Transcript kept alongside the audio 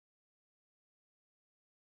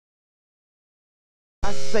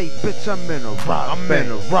say, bitch, I'm in a rock band. I'm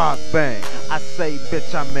in a rock band. I say,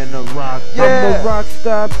 bitch, I'm in a rock band. I'm a rock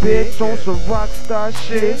star, bitch, on some rock star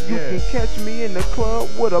shit. You can catch me in the club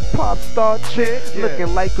with a pop star chick,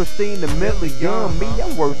 looking like Christina Milian. Me,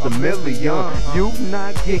 I'm worth $1 million. You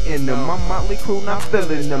not getting them. My motley crew not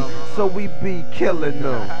feeling them, so we be killing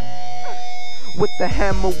them. With the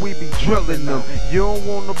hammer we be drilling them. You don't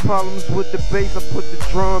want no problems with the bass, I put the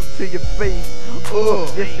drum to your face.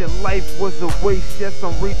 Yes, your life was a waste. Yes,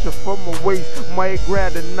 I'm reaching for my waist. Might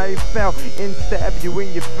grab a knife out and stab you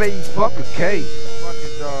in your face. Fuck a case, fuck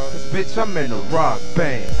it, dog. Cause bitch, I'm in a rock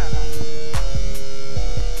band.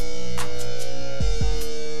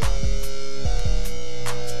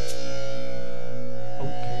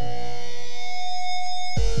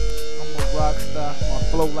 Rockstar, my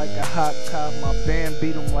flow like a hot cop, my band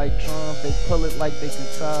beat them like drums, they pull it like they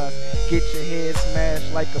guitars. Get your head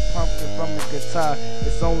smashed like a pumpkin from the guitar.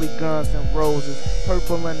 It's only Guns and Roses,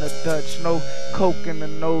 purple in the Dutch, no coke in the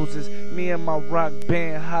noses. Me and my rock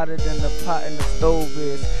band hotter than the pot in the stove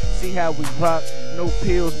is. See how we rock, no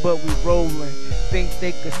pills but we rolling. Think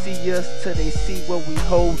they could see us till they see what we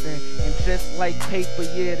holding. And just like paper,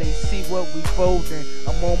 yeah, they see what we folding.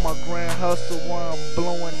 I'm on my grand hustle while I'm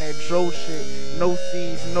blowing that dro shit. No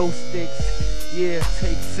seeds, no sticks, yeah,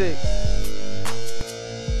 take 6.